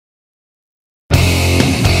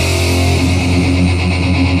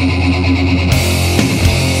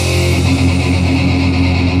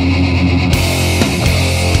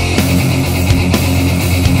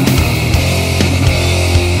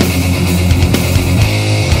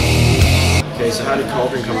how did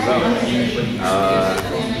Cauldron come about?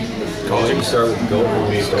 Cauldron started with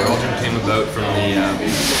Cauldron. Cauldron came about from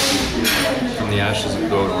the ashes of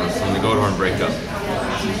Cauldron, from the Cauldron breakup.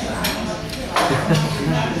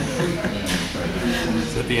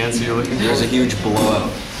 Is that the answer you're looking for? There's a huge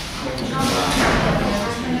blow-up.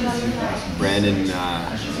 Brandon,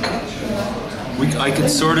 I could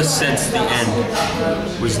sort of sense the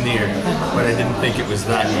end was near, but I didn't think it was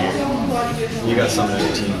that near. you got something on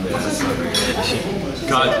your team.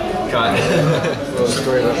 Got. Well, the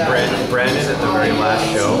story about Brandon at the very last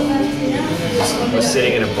show was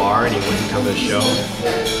sitting in a bar and he wouldn't come to the show.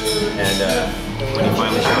 And when he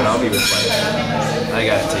finally showed up, he was like, I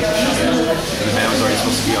gotta take a shot. And the band was already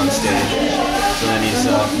supposed to be on stage. So then he's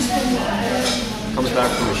comes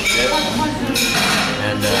back from his shit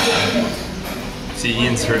and see,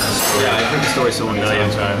 Ian's heard the story. yeah, I've heard the story so many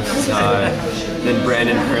times. Then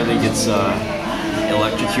Brandon apparently gets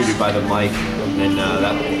electrocuted by the mic, and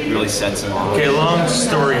that really sets him off. Okay, long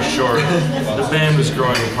story short, the band was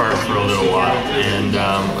growing apart for a little while, and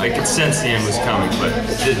I could sense the end was coming, but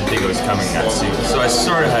didn't think it was coming that soon. So I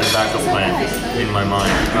sort of had a backup plan in my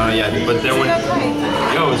mind. Yeah, but then when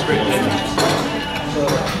it was great.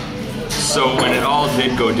 So when it all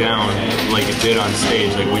did go down, like it did on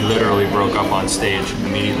stage, like we literally broke up on stage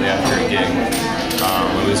immediately after a gig.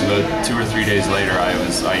 It was about 2 or 3 days later. I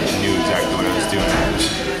knew exactly what I was doing.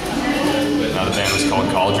 The band was called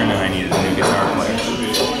Cauldron, and I needed a new guitar player.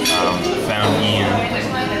 Found Ian.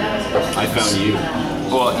 I found you.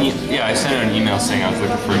 Well, yeah, I sent out an email saying I was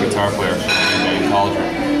looking for a guitar player for the new band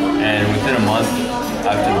Cauldron, and within a month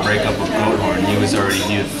after the breakup of Cauldron, he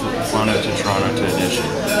had flown out to Toronto to audition,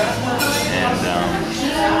 and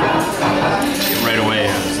right away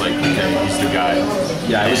I was like, okay, he's the guy.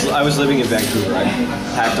 Yeah, I was living in Vancouver. I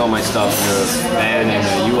packed all my stuff in a van and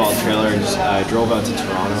a U-Haul trailer and just drove out to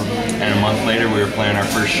Toronto. And a month later we were playing our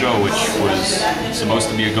first show, which was supposed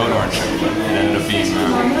to be a Cauldron show, but it ended up being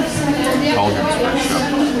Cauldron's first show.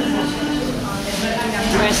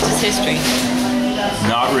 The rest is history.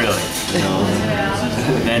 Not really. No.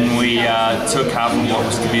 Then we took half of what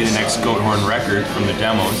was to be the next Goathorn record from the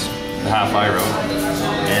demos, the half I wrote,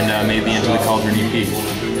 and made the Into the Cauldron EP,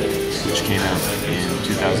 which came out in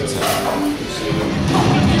 2007.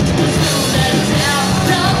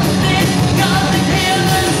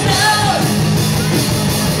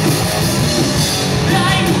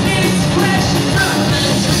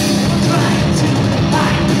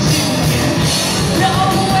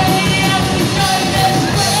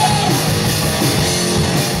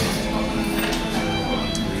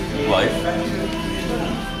 Life.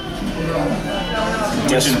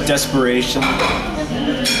 Desperation.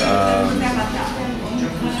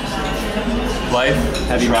 Life,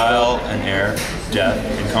 Heavy trial and error, death,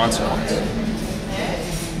 and consequence.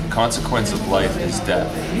 Consequence of life is death.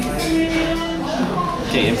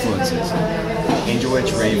 Okay, influences. Angel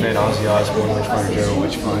Witch, Raven, Ozzy Osbourne, Witchfinder Joe,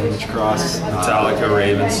 Witchfinder, Witchcross, Metallica,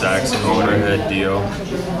 Raven, Saxon, Motorhead, Dio,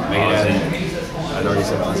 Megadeth. I'd already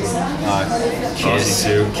said Ozzy. Kiss, Ozzy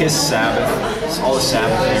too. Kiss, Sabbath, all the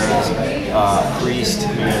Sabbath eras. Priest,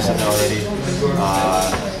 maybe I said that already.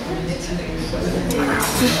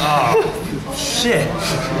 Oh, shit.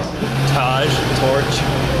 Taj, Torch,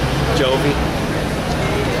 Jovi.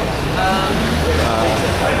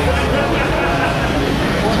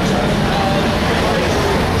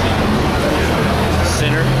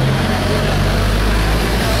 Sinner.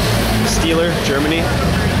 Steeler, Germany.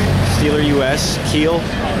 Steeler, US. Keel.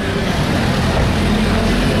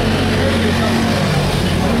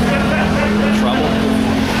 Trouble.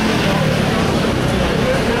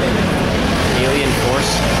 Alien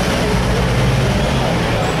Force.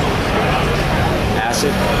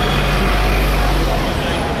 Acid.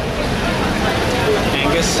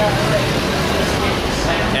 Angus.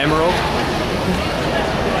 Emerald.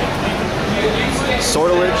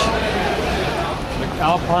 Sortilege.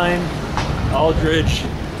 Alpine, Aldridge,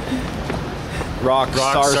 Rock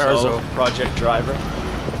Sarzo. Sarzo. Project Driver.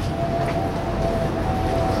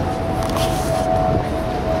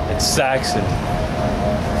 and Saxon.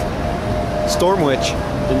 Stormwitch.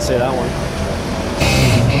 Didn't say that one.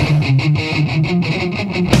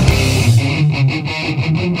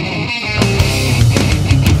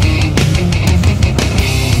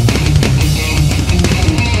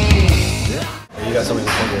 You got something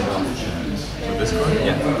to say here, though. This one?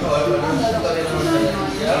 Yeah.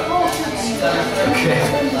 Okay.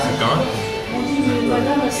 Is it gone?